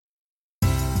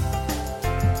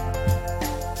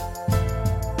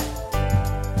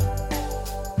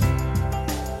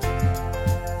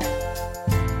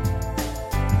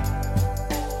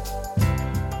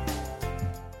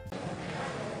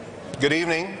Good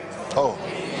evening. Oh.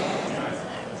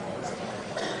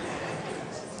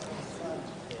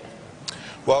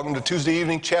 Welcome to Tuesday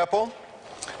evening chapel.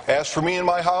 As for me and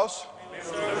my house,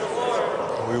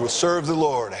 we will serve the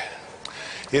Lord.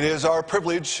 It is our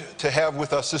privilege to have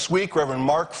with us this week Reverend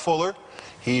Mark Fuller.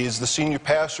 He is the senior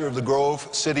pastor of the Grove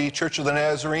City Church of the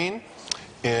Nazarene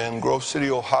in Grove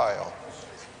City, Ohio.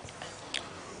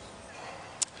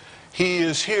 He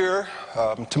is here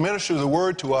to minister the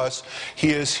word to us.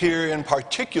 He is here in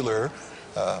particular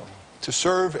to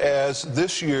serve as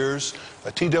this year's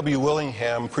T.W.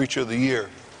 Willingham Preacher of the Year.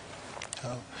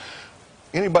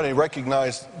 Anybody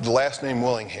recognize the last name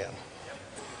Willingham?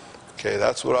 Okay,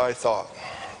 that's what I thought.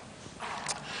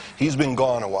 He's been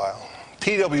gone a while.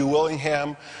 T.W.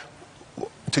 Willingham,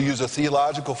 to use a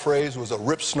theological phrase, was a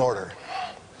rip snorter.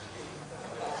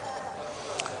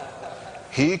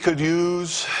 He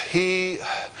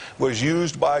was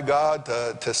used by God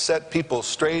to set people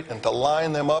straight and to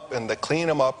line them up and to clean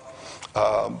them up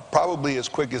probably as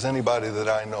quick as anybody that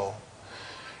I know.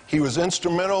 He was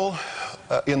instrumental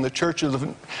in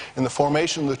the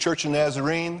formation of the Church of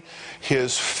Nazarene.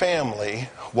 His family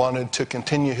wanted to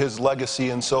continue his legacy,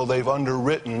 and so they've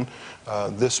underwritten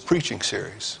this preaching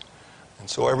series. And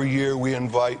so every year we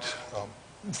invite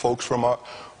folks from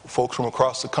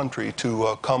across the country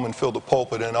to come and fill the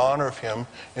pulpit in honor of him,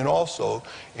 and also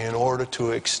in order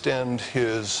to extend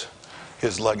his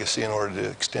legacy, in order to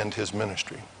extend his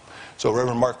ministry. So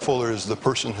Reverend Mark Fuller is the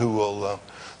person who will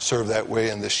serve that way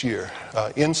in this year.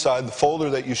 Inside the folder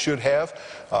that you should have,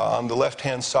 on the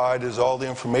left-hand side is all the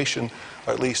information,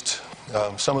 or at least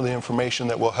some of the information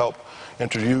that will help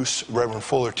introduce Reverend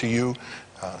Fuller to you.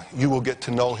 You will get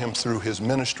to know him through his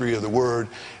ministry of the Word,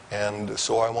 and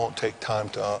so I won't take time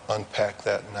to unpack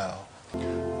that now.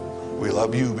 We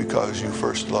love you because you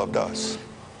first loved us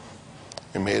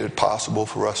and made it possible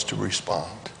for us to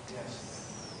respond.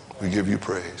 We give you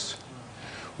praise.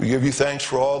 We give you thanks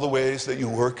for all the ways that you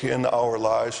work in our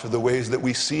lives, for the ways that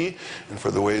we see and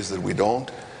for the ways that we don't,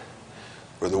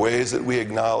 for the ways that we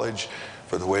acknowledge,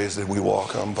 for the ways that we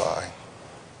walk on by.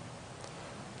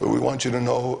 But we want you to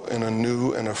know in a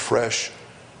new and a fresh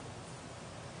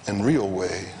and real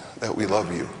way that we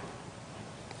love you.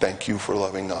 Thank you for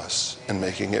loving us and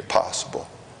making it possible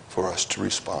for us to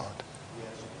respond.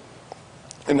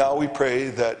 And now we pray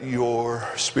that your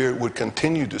Spirit would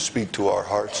continue to speak to our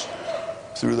hearts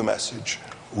through the message.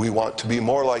 We want to be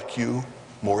more like you,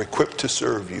 more equipped to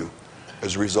serve you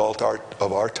as a result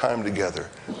of our time together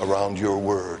around your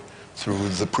word through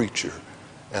the preacher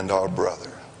and our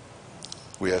brother.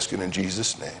 We ask it in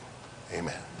Jesus' name.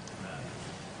 Amen.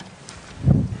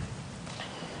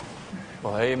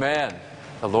 Well, amen.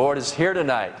 The Lord is here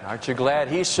tonight. Aren't you glad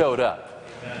He showed up?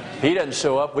 If He doesn't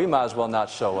show up, we might as well not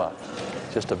show up.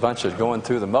 Just a bunch of going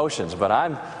through the motions. But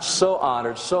I'm so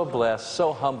honored, so blessed,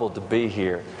 so humbled to be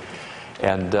here.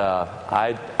 And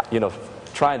trying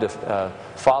to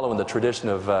follow in the tradition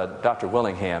of Dr.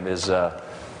 Willingham is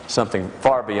something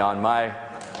far beyond my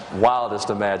wildest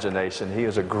imagination. He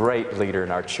was a great leader in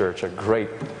our church, a great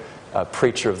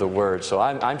preacher of the Word. So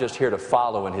I'm just here to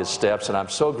follow in his steps, and I'm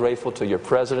so grateful to your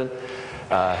president,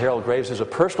 Harold Graves, who's a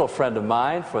personal friend of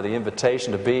mine, for the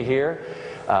invitation to be here.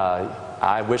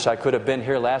 I wish I could have been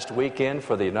here last weekend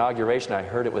for the inauguration. I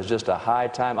heard it was just a high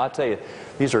time. I'll tell you,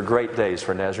 these are great days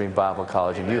for Nazarene Bible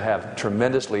College, and you have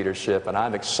tremendous leadership, and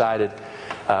I'm excited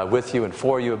with you and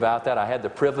for you about that. I had the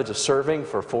privilege of serving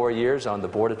for 4 years on the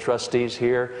Board of Trustees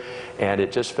here, and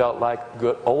it just felt like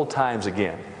good old times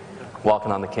again,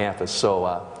 walking on the campus. So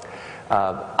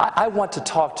I want to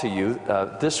talk to you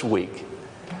this week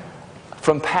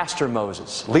from Pastor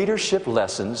Moses, leadership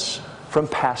lessons from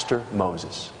Pastor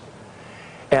Moses.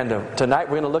 And tonight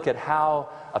we're going to look at how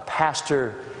a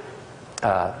pastor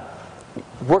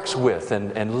works with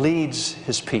and leads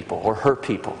his people or her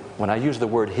people. When I use the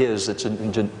word his, it's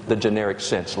in the generic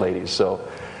sense, ladies. So,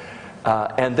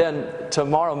 and then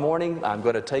tomorrow morning I'm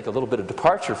going to take a little bit of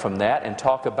departure from that and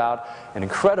talk about an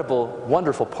incredible,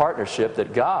 wonderful partnership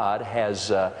that God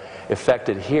has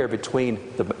effected here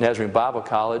between the Nazarene Bible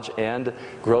College and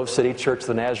Grove City Church of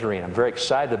the Nazarene. I'm very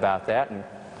excited about that and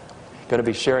going to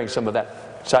be sharing some of that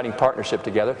exciting partnership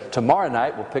together. Tomorrow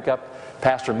night we'll pick up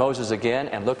Pastor Moses again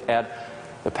and look at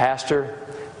the pastor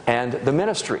and the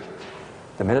ministry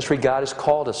God has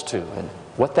called us to, and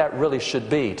what that really should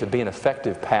be to be an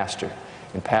effective pastor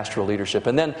in pastoral leadership.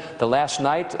 And then the last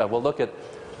night we'll look at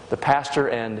the pastor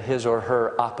and his or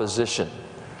her opposition.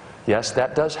 Yes,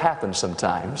 that does happen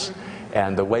sometimes,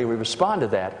 and the way we respond to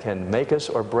that can make us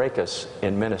or break us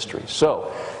in ministry.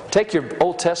 So take your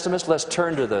Old Testaments, let's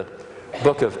turn to the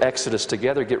book of Exodus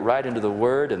together, get right into the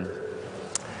Word, and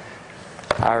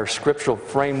Our scriptural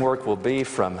framework will be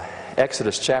from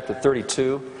Exodus chapter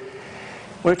 32.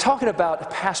 We're talking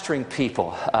about pastoring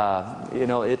people.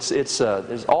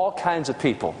 There's all kinds of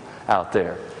people out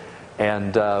there.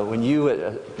 And when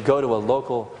you go to a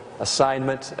local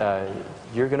assignment,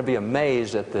 you're going to be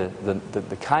amazed at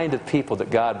the kind of people that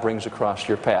God brings across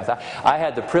your path. I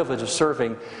had the privilege of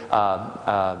serving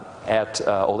at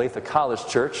Olathe College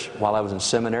Church while I was in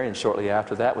seminary, and shortly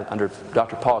after that under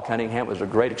Dr. Paul Cunningham. It was a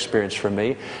great experience for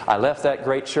me. I left that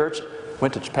great church,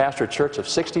 went to pastor a church of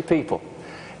 60 people,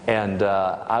 and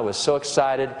I was so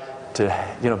excited to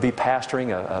be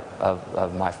pastoring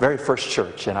of my very first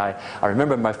church. And I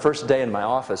remember my first day in my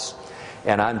office,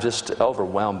 and I'm just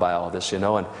overwhelmed by all this, and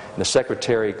the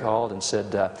secretary called and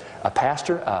said,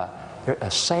 Pastor,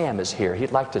 Sam is here.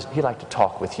 He'd like to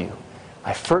talk with you.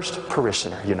 My first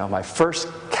parishioner, my first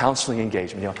counseling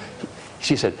engagement.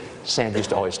 She said, Sam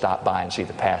used to always stop by and see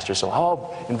the pastor, so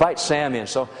I'll invite Sam in.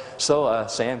 So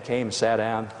Sam came and sat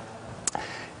down,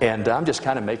 and I'm just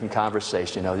kind of making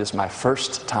conversation. Just my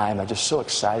first time. I'm just so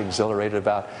excited, exhilarated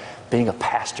about being a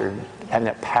pastor, having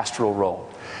that pastoral role.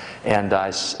 And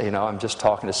I'm just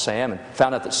talking to Sam, and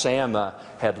found out that Sam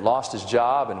had lost his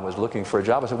job and was looking for a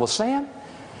job. I said, well, Sam,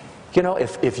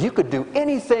 if you could do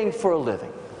anything for a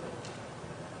living,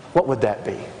 what would that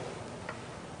be?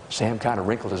 Sam kind of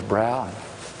wrinkled his brow and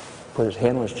put his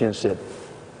hand on his chin and said,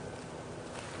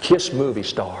 kiss movie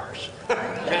stars. I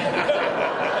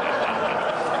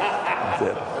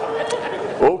said,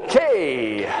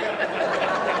 okay.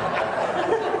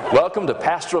 Welcome to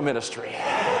pastoral ministry.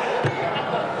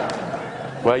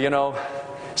 Well,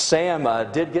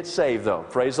 Sam did get saved, though.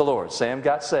 Praise the Lord. Sam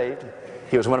got saved.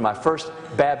 He was one of my first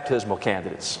baptismal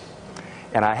candidates.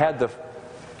 And I had the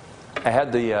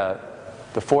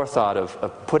forethought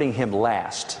of putting him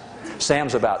last.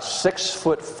 Sam's about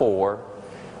 6'4",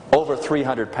 over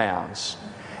 300 pounds.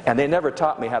 And they never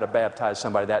taught me how to baptize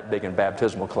somebody that big in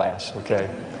baptismal class, okay?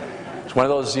 It's one of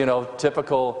those,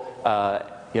 typical,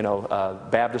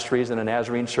 baptistries in a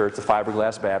Nazarene church, the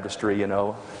fiberglass baptistry,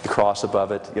 the cross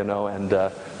above it, and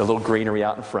the little greenery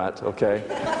out in front, okay?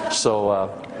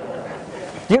 So,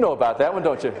 you know about that one,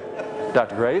 don't you,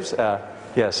 Dr. Graves?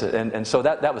 Yes, and so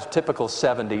that was typical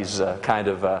 70s kind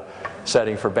of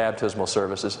setting for baptismal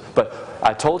services. But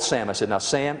I told Sam, I said, now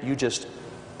Sam, you just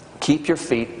keep your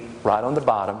feet right on the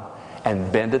bottom and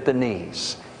bend at the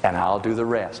knees, and I'll do the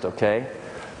rest, okay?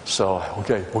 So,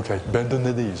 okay, bending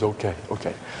the knees, okay.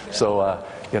 So,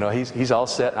 he's all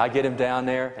set. I get him down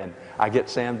there, and I get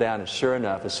Sam down, and sure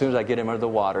enough, as soon as I get him under the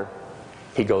water,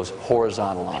 he goes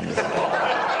horizontal on me.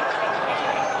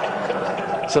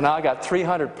 So now I got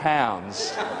 300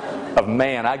 pounds of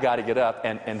man I got to get up,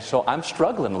 and so I'm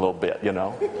struggling a little bit,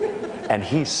 And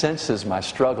he senses my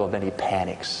struggle, then he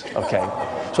panics, okay?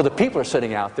 So the people are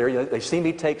sitting out there, they see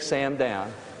me take Sam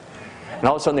down, and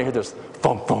all of a sudden they hear this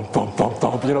thump, thump, thump, thump,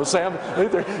 thump. Sam,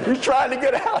 he's trying to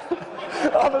get out.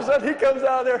 All of a sudden he comes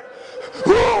out there,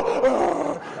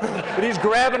 and he's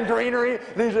grabbing greenery.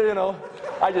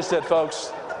 I just said,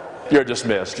 folks, you're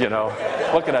dismissed,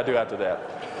 What can I do after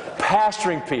that?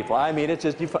 Pastoring people, it's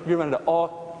just, you run into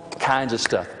all kinds of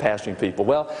stuff, pastoring people.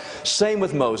 Well, same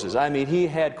with Moses. He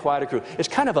had quite a crew. It's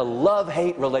kind of a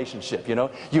love-hate relationship,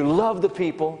 You love the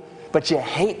people, but you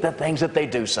hate the things that they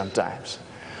do sometimes.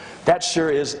 That sure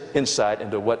is insight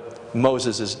into what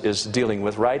Moses is dealing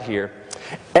with right here.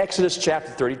 Exodus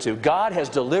chapter 32. God has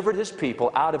delivered His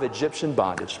people out of Egyptian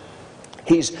bondage.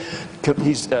 He's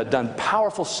done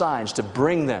powerful signs to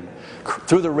bring them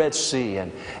through the Red Sea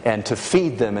and to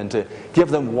feed them and to give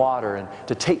them water and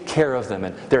to take care of them.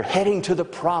 And they're heading to the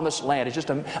Promised Land. It's just,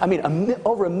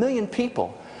 over 1 million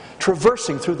people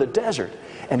traversing through the desert.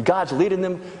 And God's leading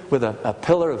them with a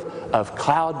pillar of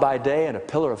cloud by day and a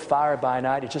pillar of fire by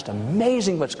night. It's just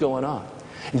amazing what's going on.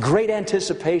 Great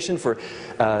anticipation for,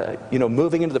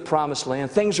 moving into the Promised Land.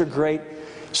 Things are great.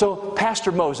 So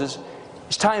Pastor Moses,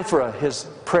 it's time for his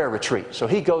prayer retreat. So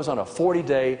he goes on a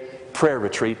 40-day prayer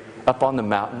retreat up on the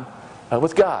mountain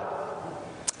with God.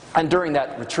 And during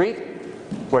that retreat,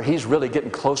 where he's really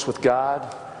getting close with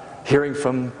God, hearing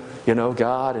from,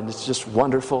 God, and it's just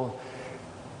wonderful,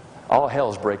 all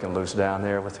hell's breaking loose down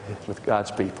there with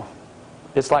God's people.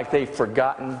 It's like they've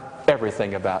forgotten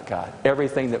everything about God,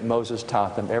 everything that Moses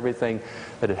taught them, everything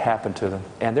that had happened to them.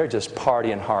 And they're just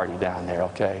partying hardy down there,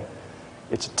 okay?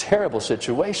 It's a terrible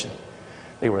situation.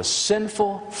 They were a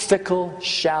sinful, fickle,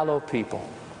 shallow people.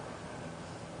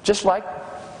 Just like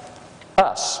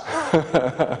us.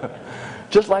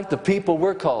 Just like the people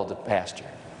we're called to pastor.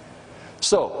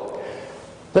 So,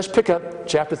 let's pick up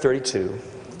chapter 32.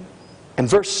 And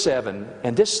verse 7,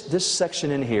 and this section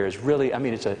in here is really,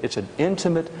 it's an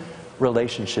intimate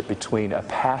relationship between a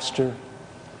pastor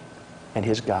and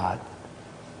his God.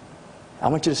 I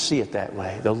want you to see it that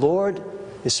way. The Lord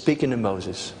is speaking to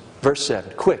Moses. Verse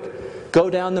 7, quick, go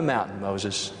down the mountain,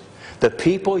 Moses. The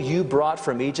people you brought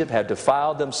from Egypt have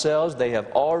defiled themselves. They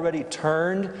have already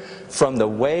turned from the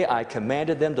way I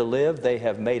commanded them to live. They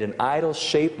have made an idol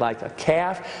shaped like a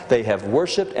calf. They have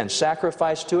worshipped and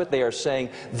sacrificed to it. They are saying,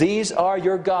 these are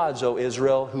your gods, O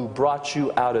Israel, who brought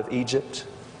you out of Egypt.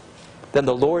 Then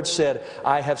the Lord said,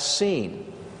 I have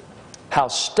seen how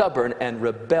stubborn and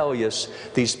rebellious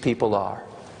these people are.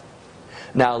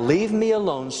 Now leave me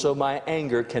alone so my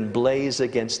anger can blaze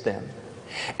against them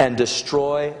and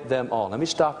destroy them all. Let me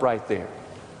stop right there.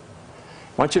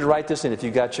 I want you to write this in if you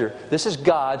got your... This is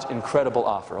God's incredible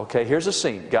offer, okay? Here's a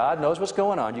scene. God knows what's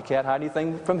going on. You can't hide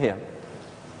anything from Him.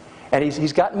 And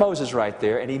He's got Moses right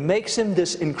there, and He makes him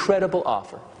this incredible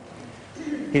offer.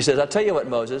 He says, I'll tell you what,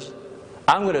 Moses,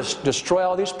 I'm going to destroy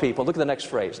all these people. Look at the next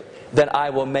phrase. Then I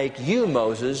will make you,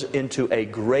 Moses, into a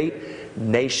great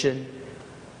nation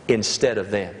instead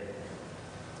of them.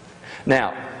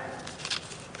 Now,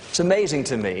 it's amazing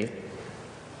to me,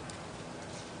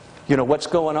 what's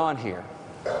going on here.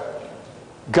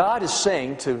 God is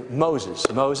saying to Moses,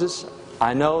 Moses,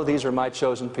 I know these are my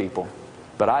chosen people,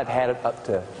 but I've had it up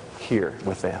to here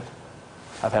with them.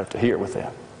 I've had it up to here with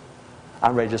them.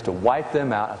 I'm ready just to wipe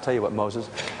them out. I'll tell you what, Moses,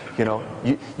 you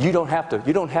don't have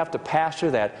to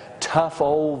pastor that tough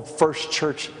old First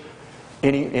Church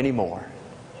anymore.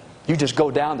 You just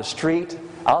go down the street.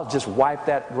 I'll just wipe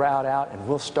that route out and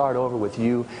we'll start over with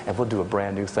you and we'll do a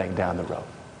brand new thing down the road.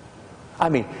 I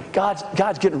mean, God's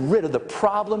getting rid of the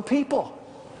problem people.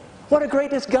 What a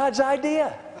great, it's God's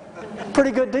idea.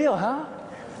 Pretty good deal, huh?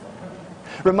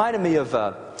 Reminded me of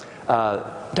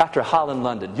Dr. Holland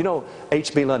London. You know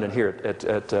H.B. London here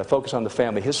at Focus on the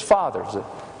Family. His father is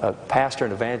a pastor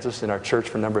and evangelist in our church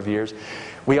for a number of years.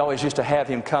 We always used to have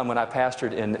him come when I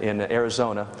pastored in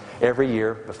Arizona every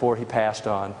year before he passed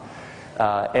on.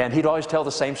 And he'd always tell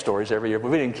the same stories every year,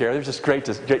 but we didn't care. It was just great.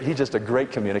 He's just a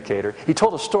great communicator. He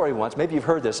told a story once, maybe you've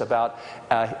heard this, about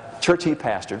a church he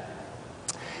pastored.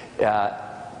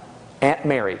 Aunt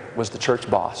Mary was the church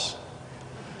boss.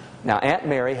 Now, Aunt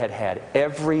Mary had had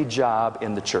every job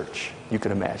in the church you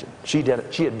could imagine. She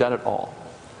had done it all.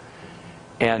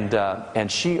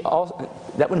 And she also,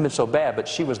 that wouldn't have been so bad, but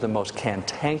she was the most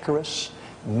cantankerous,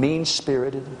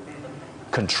 mean-spirited,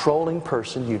 controlling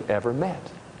person you'd ever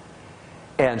met.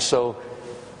 And so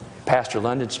Pastor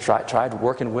London tried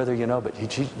working with her, but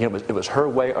it was her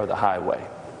way or the highway.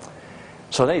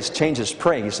 So then he changed his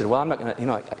praying. He said, well, I'm not going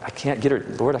to, I can't get her,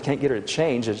 Lord, I can't get her to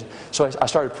change. So I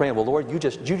started praying, well, Lord, you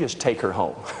just take her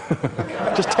home.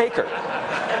 Just take her.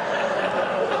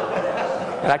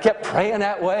 And I kept praying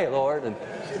that way, Lord.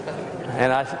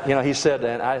 And he said,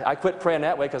 and I quit praying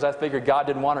that way because I figured God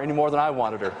didn't want her any more than I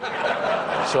wanted her.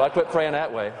 So I quit praying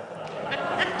that way.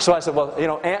 So I said, well,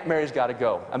 Aunt Mary's got to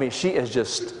go. I mean, she is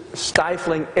just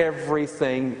stifling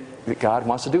everything that God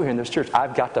wants to do here in this church.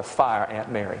 I've got to fire Aunt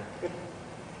Mary.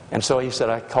 And so he said,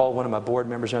 I called one of my board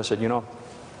members and I said,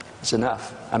 it's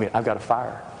enough. I mean, I've got to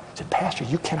fire her. He said, Pastor,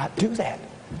 you cannot do that.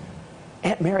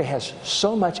 Aunt Mary has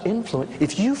so much influence.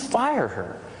 If you fire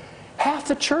her, half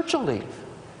the church will leave.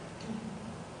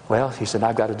 Well, he said,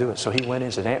 I've got to do it. So he went in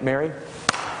and said, Aunt Mary,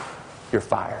 you're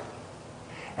fired.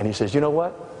 And he says, you know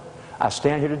what? I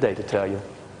stand here today to tell you,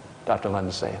 Dr.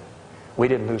 London saying, we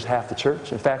didn't lose half the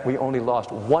church. In fact, we only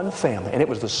lost one family, and it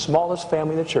was the smallest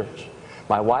family in the church.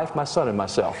 My wife, my son, and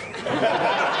myself.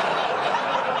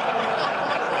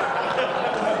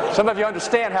 Some of you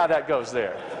understand how that goes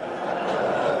there.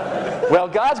 Well,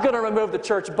 God's going to remove the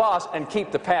church boss and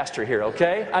keep the pastor here,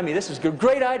 okay? I mean, this is a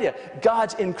great idea.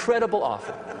 God's incredible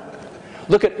offer.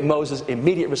 Look at Moses'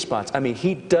 immediate response. I mean,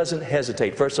 he doesn't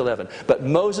hesitate. Verse 11. But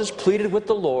Moses pleaded with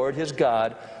the Lord, his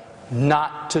God,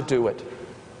 not to do it.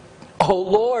 Oh,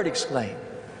 Lord, exclaimed.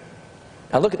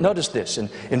 Now notice this in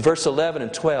verse 11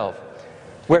 and 12,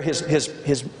 where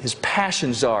his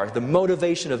passions are, the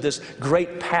motivation of this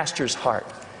great pastor's heart.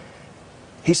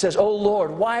 He says, oh,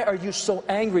 Lord, why are you so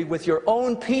angry with your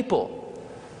own people?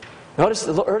 Notice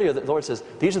earlier the Lord says,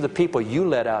 these are the people you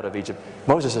led out of Egypt.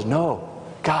 Moses says, no.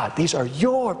 God, these are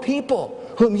your people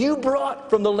whom you brought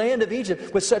from the land of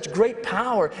Egypt with such great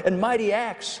power and mighty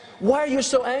acts. Why are you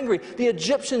so angry? The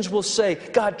Egyptians will say,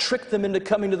 God tricked them into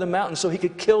coming to the mountain so he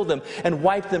could kill them and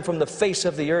wipe them from the face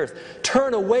of the earth.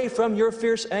 Turn away from your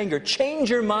fierce anger.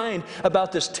 Change your mind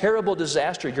about this terrible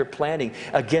disaster you're planning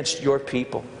against your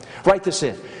people. Write this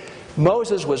in.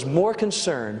 Moses was more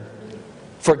concerned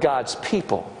for God's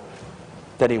people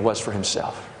than he was for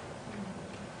himself.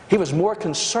 He was more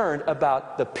concerned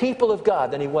about the people of God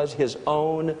than he was his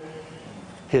own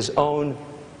his own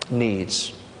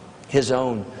needs, his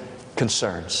own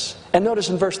concerns. And notice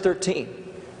in verse 13,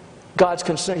 God's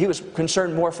concern, he was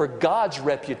concerned more for God's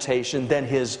reputation than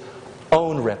his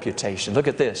own reputation. Look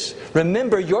at this.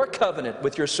 Remember your covenant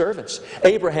with your servants,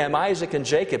 Abraham, Isaac, and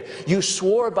Jacob. You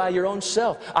swore by your own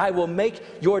self, I will make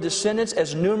your descendants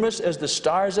as numerous as the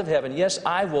stars of heaven. Yes,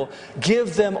 I will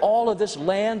give them all of this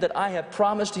land that I have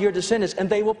promised to your descendants, and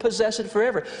they will possess it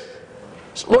forever.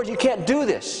 Lord, you can't do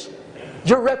this.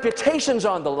 Your reputation's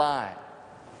on the line.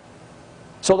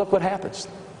 So look what happens.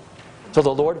 So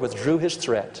the Lord withdrew his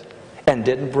threat and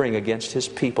didn't bring against his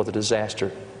people the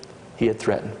disaster he had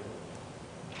threatened.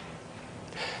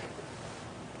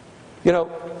 You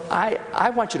know,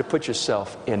 I want you to put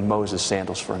yourself in Moses'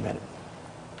 sandals for a minute.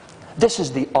 This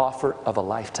is the offer of a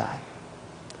lifetime.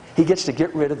 He gets to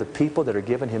get rid of the people that are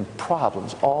giving him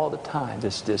problems all the time.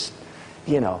 This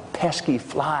pesky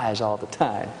flies all the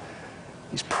time.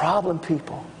 These problem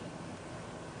people.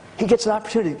 He gets an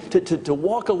opportunity to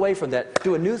walk away from that,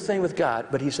 do a new thing with God,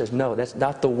 but he says, no, that's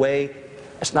not the way,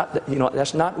 that's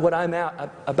not what I'm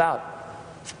about,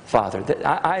 Father.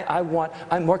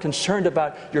 I'm more concerned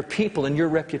about your people and your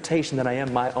reputation than I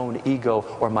am my own ego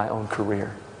or my own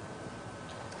career.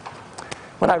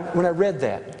 When I read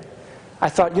that, I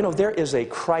thought, there is a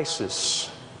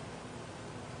crisis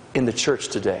in the church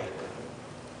today,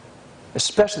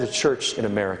 especially the church in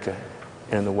America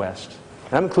and in the West.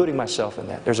 And I'm including myself in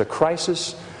that. There's a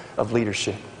crisis of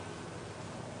leadership.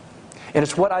 And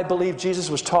it's what I believe Jesus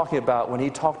was talking about when he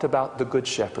talked about the Good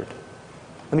Shepherd.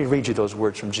 Let me read you those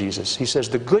words from Jesus. He says,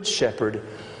 the Good Shepherd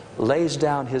lays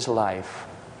down his life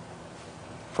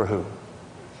for who?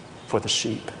 For the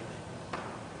sheep.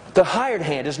 The hired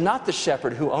hand is not the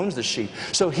shepherd who owns the sheep.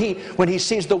 So when he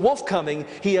sees the wolf coming,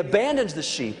 he abandons the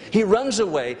sheep. He runs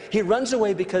away. He runs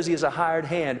away because he is a hired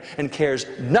hand and cares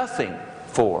nothing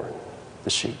for the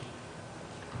sheep.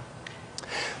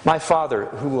 My father,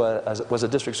 who was a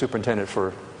district superintendent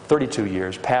for 32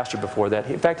 years, pastor before that,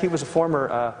 in fact, he was a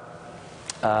former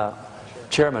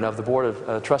chairman of the board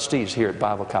of trustees here at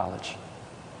Bible College.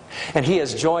 And he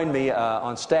has joined me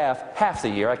on staff half the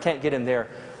year. I can't get him there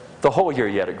the whole year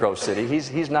yet at Grove City.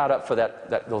 He's not up for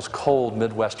those cold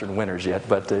Midwestern winters yet,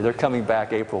 but they're coming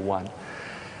back April 1.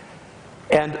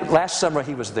 And last summer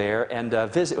he was there and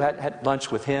had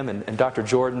lunch with him and Dr.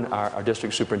 Jordan, our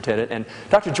district superintendent. And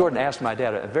Dr. Jordan asked my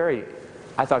dad a very,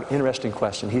 I thought, interesting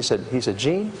question. He said,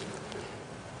 Gene,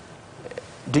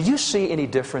 do you see any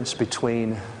difference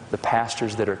between the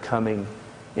pastors that are coming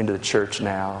into the church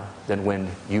now than when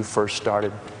you first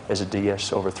started as a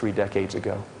DS over 3 decades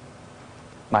ago?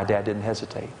 My dad didn't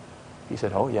hesitate. He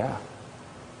said, oh yeah,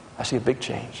 I see a big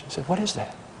change. I said, what is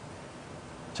that?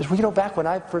 He says, well, back when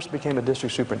I first became a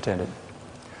district superintendent,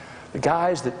 the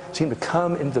guys that seemed to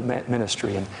come into the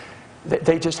ministry, and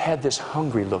they just had this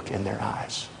hungry look in their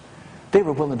eyes. They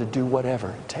were willing to do whatever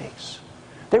it takes.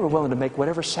 They were willing to make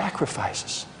whatever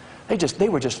sacrifices. They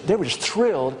were just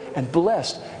thrilled and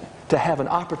blessed to have an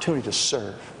opportunity to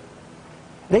serve.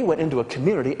 They went into a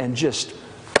community and just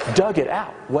dug it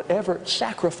out, whatever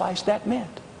sacrifice that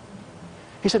meant.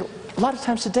 He said, a lot of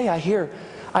times today I hear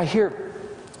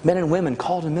men and women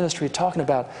called in ministry talking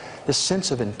about this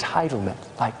sense of entitlement,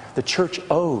 like the church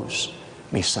owes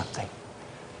me something.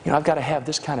 I've got to have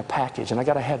this kind of package, and I've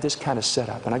got to have this kind of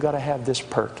setup, and I've got to have this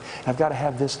perk, and I've got to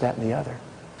have this, that, and the other.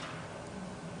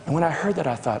 And when I heard that,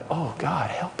 I thought, oh, God,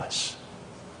 help us.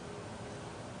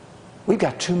 We've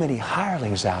got too many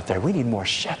hirelings out there. We need more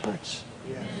shepherds.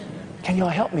 Can you all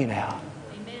help me now?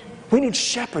 Amen. We need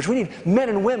shepherds. We need men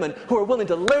and women who are willing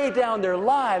to lay down their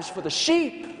lives for the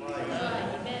sheep.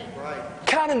 Right.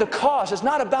 Counting the cost. It's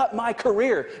not about my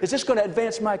career. Is this going to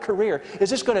advance my career?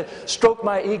 Is this going to stroke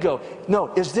my ego?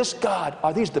 No. Is this God?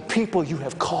 Are these the people you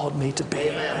have called me to be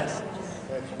with?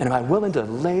 And am I willing to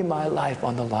lay my life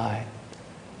on the line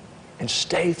and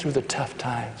stay through the tough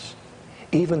times,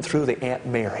 even through the Aunt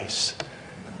Marys,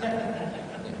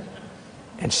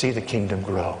 and see the kingdom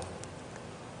grow?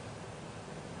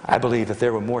 I believe if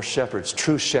there were more shepherds,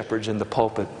 true shepherds in the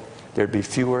pulpit, there'd be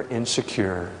fewer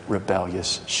insecure,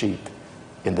 rebellious sheep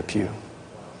in the pew.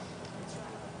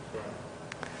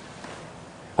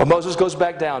 Well, Moses goes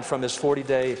back down from his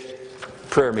 40-day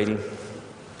prayer meeting,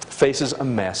 faces a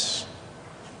mess.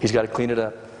 He's got to clean it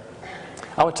up.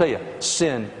 I want to tell you,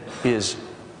 sin is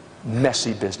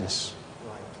messy business.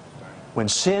 When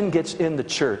sin gets in the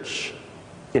church,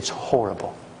 it's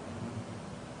horrible.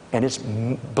 And it's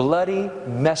bloody,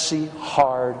 messy,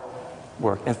 hard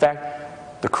work. In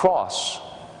fact, the cross,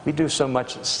 we do so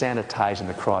much sanitizing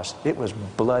the cross. It was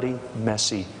bloody,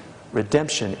 messy.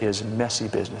 Redemption is messy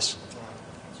business.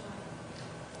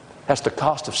 That's the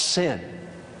cost of sin.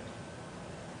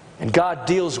 And God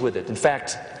deals with it. In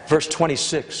fact, verse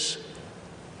 26,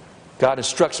 God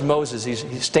instructs Moses.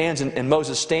 And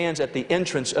Moses stands at the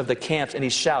entrance of the camps and he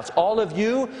shouts, "All of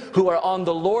you who are on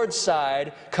the Lord's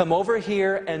side, come over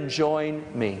here and join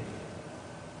me."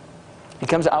 He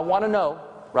comes, I want to know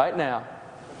right now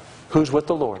who's with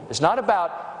the Lord. It's not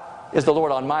about, is the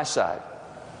Lord on my side?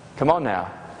 Come on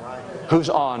now. Who's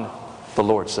on the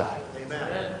Lord's side?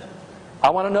 Amen.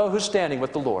 I want to know who's standing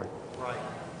with the Lord. Right.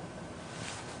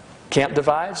 Camp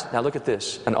divides. Now look at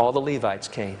this. And all the Levites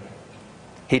came.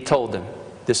 He told them,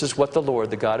 this is what the Lord,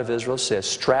 the God of Israel, says.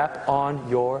 Strap on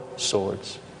your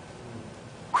swords.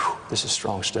 Whew, this is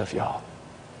strong stuff, y'all.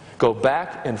 Go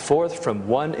back and forth from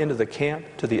one end of the camp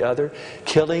to the other,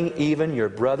 killing even your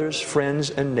brothers,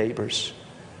 friends, and neighbors.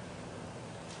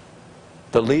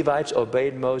 The Levites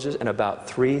obeyed Moses, and about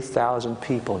 3,000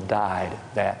 people died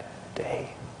that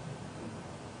day.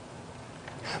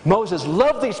 Moses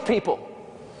loved these people,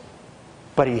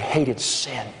 but he hated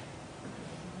sin.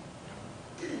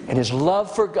 And his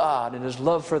love for God and his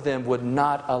love for them would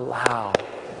not allow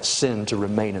sin to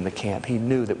remain in the camp. He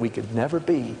knew that we could never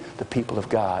be the people of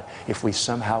God if we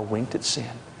somehow winked at sin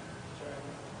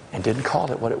and didn't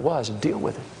call it what it was and deal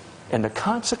with it. And the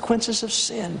consequences of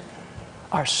sin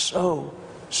are so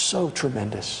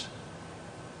tremendous.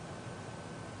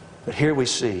 But here we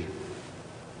see,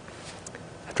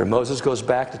 after Moses goes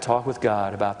back to talk with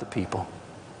God about the people,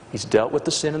 he's dealt with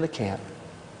the sin in the camp.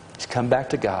 He's come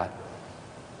back to God.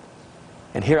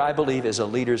 And here I believe is a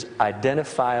leader's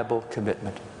identifiable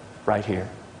commitment. Right here.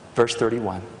 Verse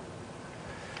 31.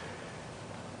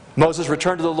 Moses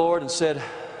returned to the Lord and said,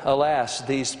 "Alas,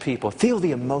 these people," feel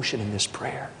the emotion in this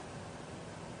prayer.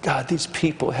 God, these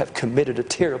people have committed a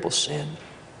terrible sin.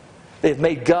 They've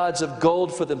made gods of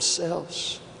gold for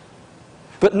themselves.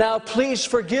 But now please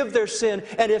forgive their sin.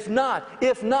 And if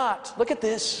not, look at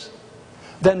this,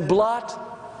 then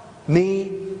blot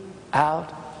me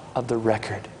out of the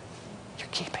record you're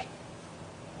keeping.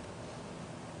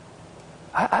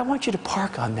 I want you to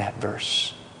park on that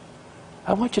verse.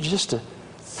 I want you just to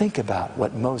think about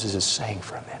what Moses is saying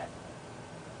for a minute.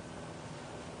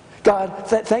 God,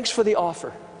 thanks for the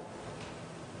offer.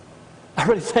 I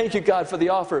really thank you, God, for the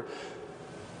offer.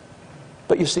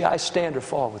 But you see, I stand or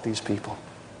fall with these people.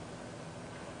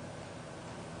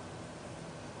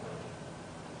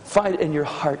 Find it in your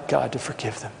heart, God, to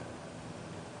forgive them.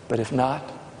 But if not,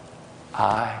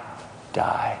 I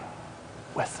die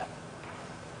with them.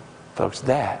 Folks,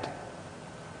 that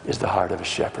is the heart of a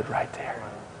shepherd right there.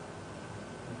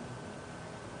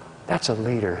 That's a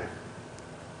leader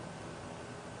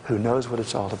who knows what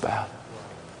it's all about.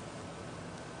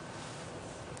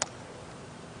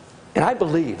 And I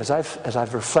believe, as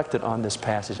I've reflected on this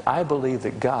passage, I believe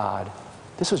that God,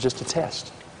 this was just a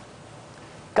test.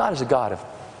 God is a God of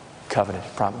covenant.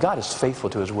 God is faithful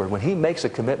to His word. When He makes a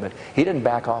commitment, He didn't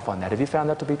back off on that. Have you found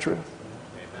that to be true?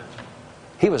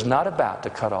 He was not about to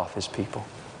cut off His people.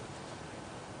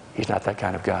 He's not that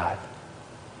kind of God.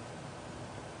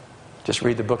 Just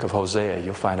read the book of Hosea.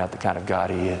 You'll find out the kind of God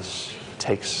He is. He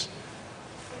takes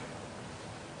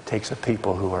a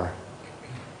people who are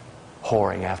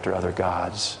whoring after other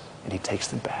gods, and He takes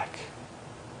them back.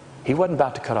 He wasn't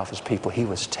about to cut off His people. He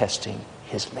was testing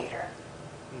His leader.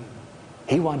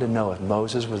 He wanted to know if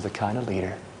Moses was the kind of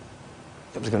leader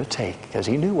it was going to take, because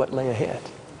He knew what lay ahead.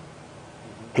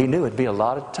 He knew it'd be a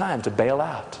lot of time to bail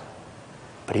out.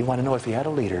 But He wanted to know if He had a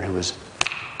leader who was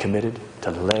committed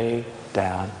to lay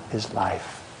down his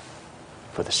life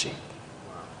for the sheep.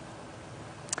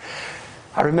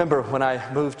 I remember when I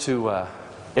moved to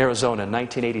Arizona in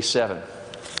 1987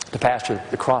 to pastor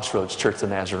the Crossroads Church of the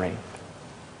Nazarene.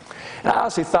 And I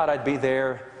honestly thought I'd be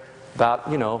there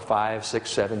about, 5, 6,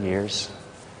 7 years.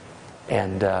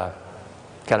 And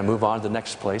kind of move on to the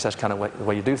next place. That's kind of the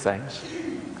way you do things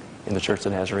in the Church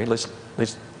of the Nazarene. At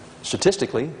least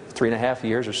statistically, 3.5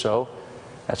 years or so,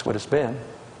 that's what it's been.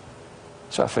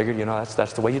 So I figured,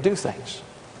 that's the way you do things.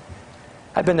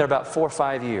 I've been there about 4 or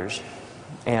 5 years,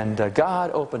 and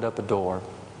God opened up a door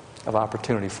of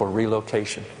opportunity for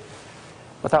relocation.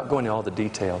 Without going into all the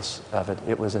details of it,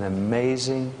 it was an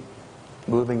amazing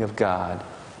moving of God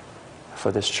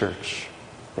for this church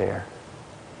there.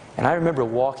 And I remember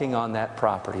walking on that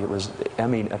property. It was,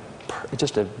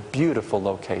 just a beautiful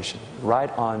location,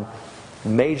 right on the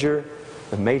major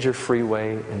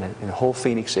freeway in the whole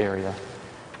Phoenix area,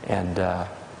 and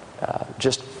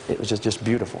it was just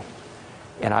beautiful.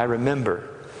 And I remember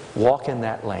walking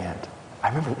that land. I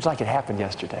remember it was like it happened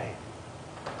yesterday.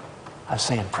 I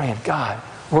was praying, God,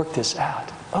 work this out.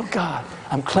 Oh God,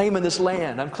 I'm claiming this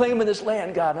land. I'm claiming this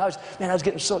land, God. And I was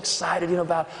getting so excited,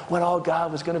 about what all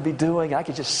God was going to be doing. I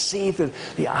could just see through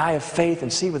the eye of faith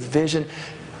and see with vision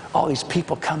all these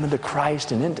people coming to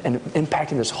Christ and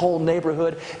impacting this whole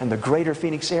neighborhood and the greater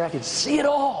Phoenix area. I could see it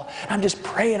all. I'm just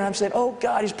praying. And I'm saying, oh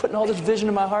God, He's putting all this vision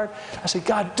in my heart. I said,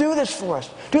 God, do this for us.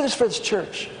 Do this for this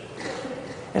church.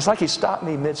 And it's like He stopped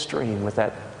me midstream with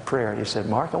that prayer. He said,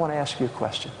 Mark, I want to ask you a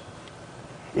question.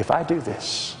 If I do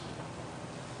this,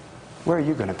 where are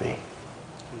you going to be?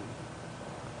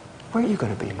 Where are you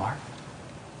going to be, Mark?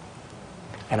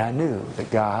 And I knew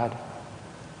that God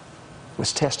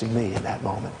was testing me in that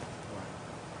moment.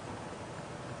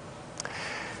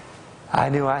 I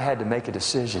knew I had to make a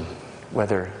decision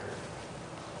whether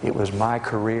it was my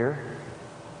career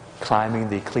climbing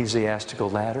the ecclesiastical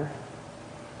ladder,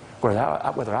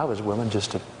 whether I was willing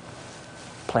just to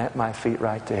plant my feet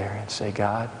right there and say,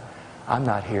 God, I'm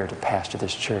not here to pastor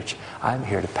this church. I'm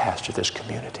here to pastor this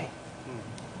community.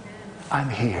 I'm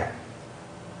here.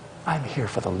 I'm here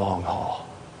for the long haul.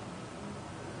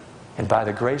 And by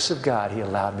the grace of God, He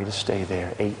allowed me to stay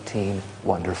there 18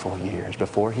 wonderful years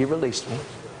before He released me.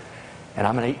 And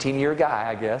I'm an 18-year guy,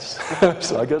 I guess.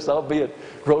 So I guess I'll be at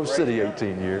Grove City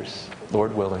 18 years,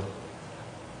 Lord willing.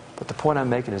 But the point I'm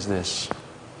making is this.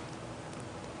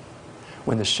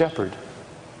 When the shepherd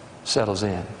settles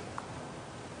in,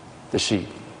 the sheep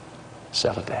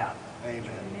settle down. Amen.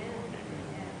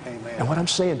 Amen. And what I'm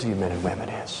saying to you, men and women,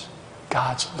 is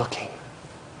God's looking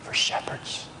for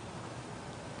shepherds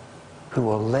who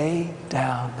will lay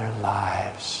down their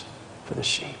lives for the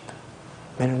sheep.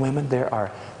 Men and women, there are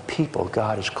people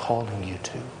God is calling you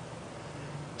to.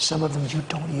 Some of them you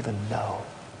don't even know.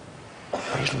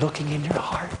 But He's looking in your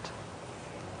heart.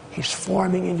 He's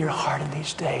forming in your heart in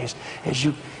these days as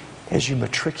you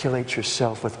matriculate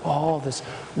yourself with all this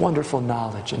wonderful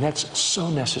knowledge, and that's so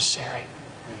necessary.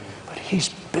 But He's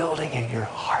building in your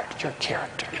heart your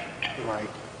character. Right.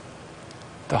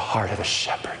 The heart of a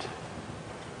shepherd.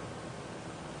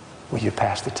 Will you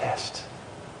pass the test?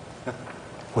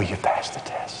 Will you pass the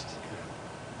test?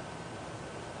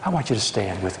 I want you to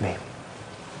stand with me.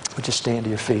 Would you stand to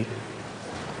your feet?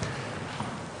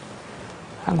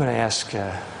 I'm going to ask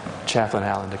Chaplain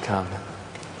Allen to come.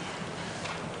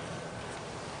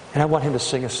 And I want him to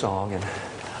sing a song. And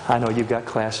I know you've got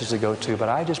classes to go to, but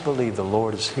I just believe the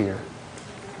Lord is here.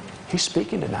 He's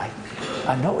speaking tonight.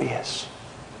 I know He is.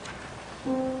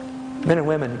 Men and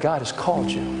women, God has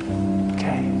called you.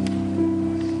 Okay?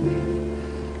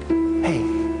 Hey,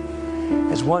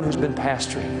 as one who's been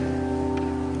pastoring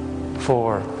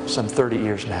for some 30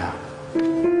 years now,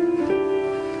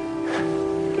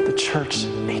 the church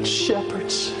needs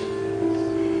shepherds.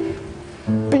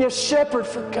 Be a shepherd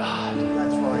for God.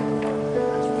 That's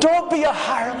right. Don't be a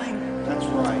hireling. That's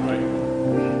right.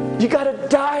 You got to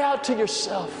die out to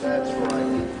yourself. That's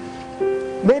right.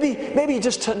 Maybe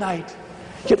just tonight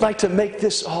you'd like to make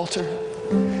this altar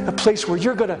a place where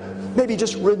you're going to maybe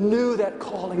just renew that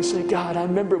calling and say, God, I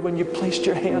remember when you placed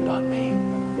your hand on me.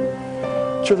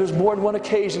 Sure, there's more than one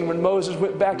occasion when Moses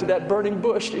went back to that burning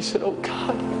bush. He said, oh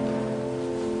God,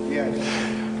 Yes.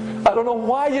 I don't know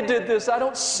why you did this. I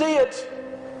don't see it.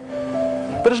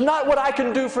 But it's not what I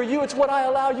can do for you. It's what I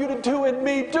allow you to do in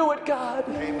me. Do it, God.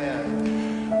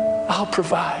 Amen. I'll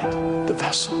provide the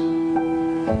vessel.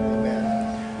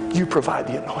 Amen. You provide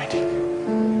the anointing.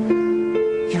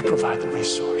 You provide the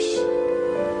resource.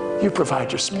 You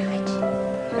provide your Spirit.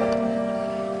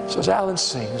 So as Alan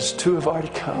sings, two have already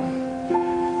come.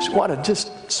 Just want to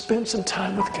just spend some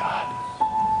time with God.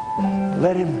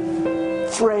 Let Him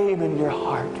frame in your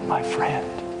heart, my friend,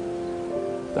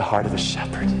 the heart of a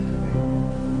shepherd.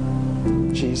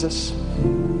 Jesus,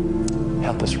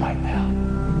 help us right now.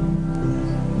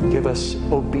 Give us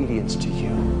obedience to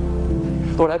you.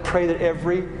 Lord, I pray that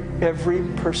every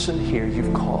person here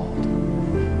you've called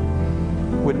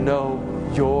would know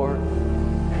your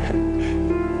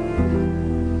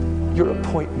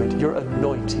appointment, your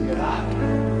anointing,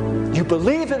 God. You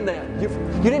believe in them. You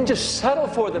didn't just settle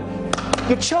for them.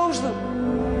 You chose them.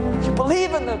 You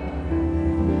believe in them.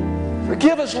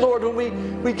 Forgive us, Lord,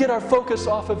 when we get our focus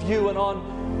off of you and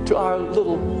on to our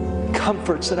little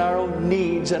comforts and our own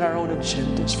needs and our own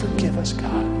agendas. Forgive us,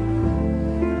 God.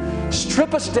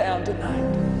 Strip us down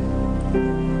tonight.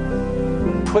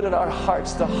 Put in our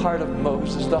hearts the heart of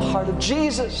Moses, the heart of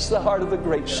Jesus, the heart of the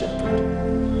great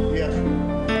shepherd. Yes.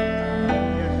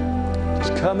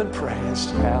 Just come and pray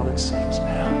as Alan sings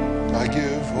now. I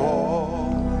give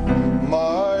all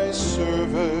my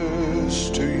service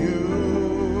to you.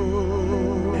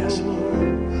 Yes.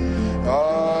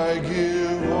 I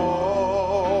give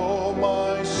all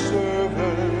my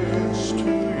service to you.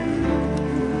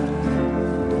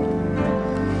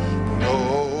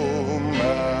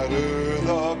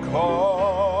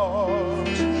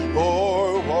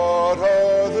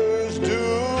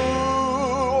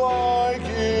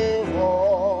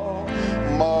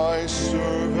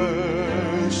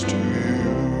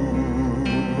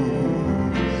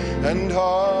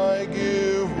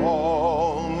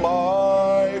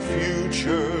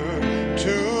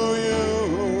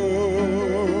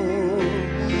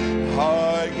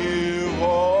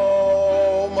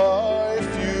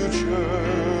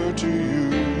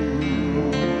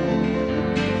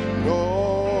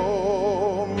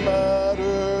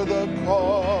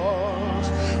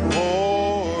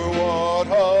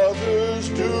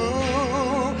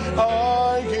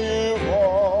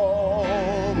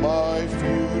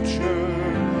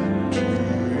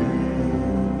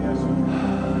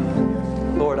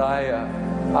 Lord,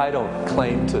 I don't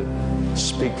claim to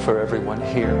speak for everyone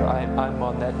here. I'm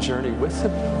on that journey with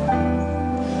them.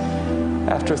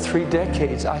 After 3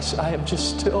 decades, I am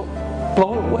just still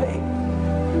blown away.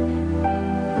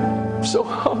 So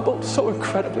humbled, so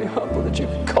incredibly humbled that you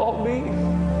called me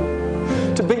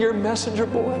to be your messenger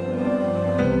boy,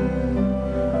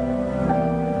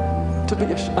 to be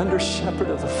an under shepherd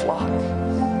of the flock.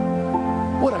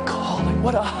 What a calling,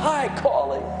 what a high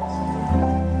calling.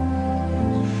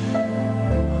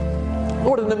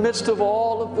 Lord, in the midst of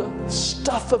all of the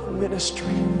stuff of ministry,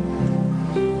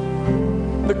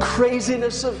 the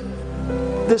craziness of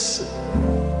this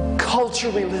culture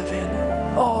we live in,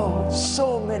 oh,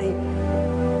 so many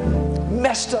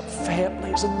messed up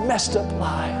families and messed up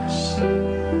lives.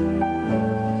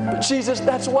 But Jesus,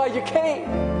 that's why you came.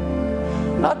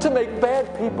 Not to make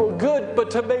bad people good,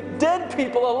 but to make dead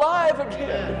people alive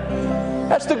again.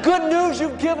 That's the good news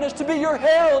you've given us, to be your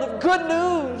herald of good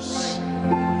news.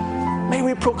 May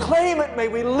we proclaim it, may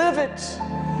we live it.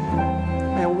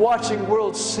 May a watching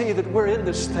world see that we're in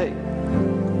this thing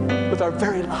with our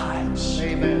very lives.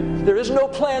 Amen. There is no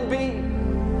plan B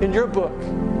in your book.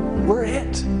 We're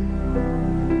it.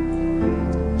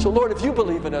 So Lord, if you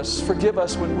believe in us, forgive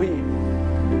us when we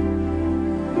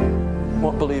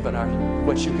won't believe in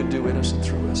what you can do in us and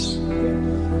through us.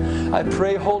 I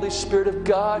pray, Holy Spirit of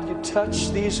God, you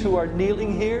touch these who are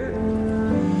kneeling here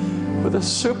with a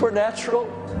supernatural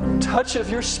touch of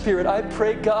your Spirit. I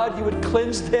pray, God, you would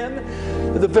cleanse them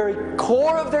to the very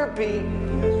core of their being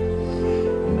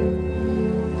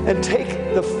and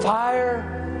take the fire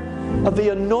of the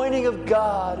anointing of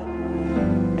God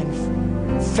and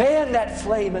fan that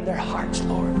flame in their hearts,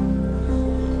 Lord.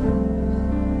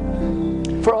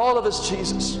 For all of us,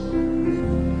 Jesus,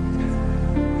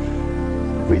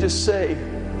 we just say,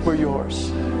 we're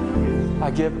yours. I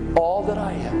give all that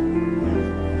I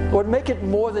am. Lord, make it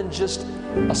more than just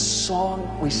a song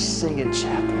we sing in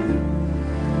chapel.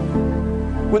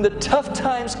 When the tough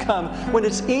times come, when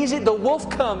it's easy, the wolf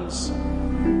comes.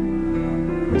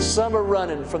 Some are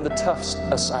running from the tough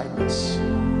assignments.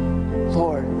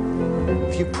 Lord,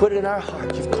 if you put it in our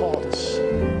heart, you've called us.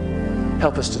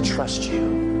 Help us to trust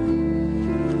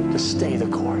you, to stay the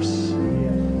course.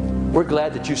 We're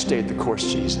glad that you stayed the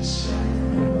course, Jesus.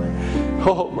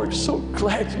 Oh, we're so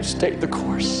glad you stayed the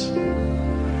course.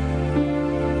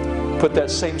 Put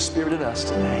that same Spirit in us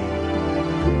today.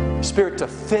 Spirit to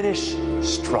finish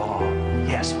strong.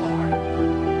 Yes, Lord.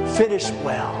 Finish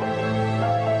well.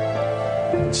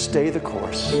 Stay the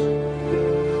course.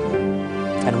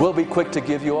 And we'll be quick to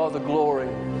give you all the glory.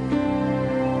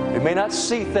 We may not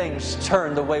see things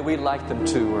turn the way we like them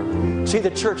to, or see the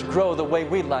church grow the way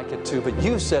we like it to, but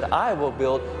you said, I will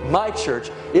build my church.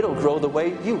 It'll grow the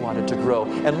way you want it to grow.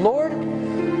 And Lord,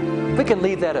 we can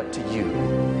leave that up to you.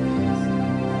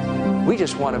 We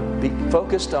just want to be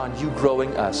focused on you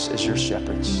growing us as your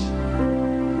shepherds.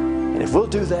 And if we'll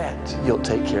do that, you'll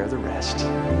take care of the rest.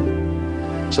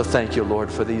 So thank you,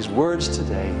 Lord, for these words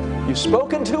today. You've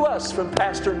spoken to us from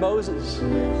Pastor Moses.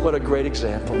 What a great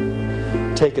example.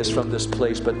 Take us from this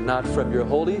place, but not from your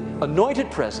holy,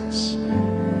 anointed presence.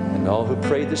 And all who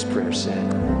prayed this prayer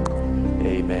said,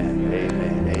 amen,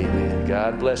 amen, amen.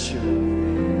 God bless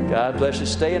you. God bless you.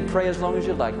 Stay and pray as long as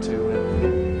you'd like to.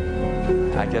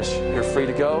 And I guess you're free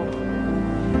to go.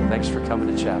 Thanks for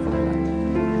coming to chapel tonight.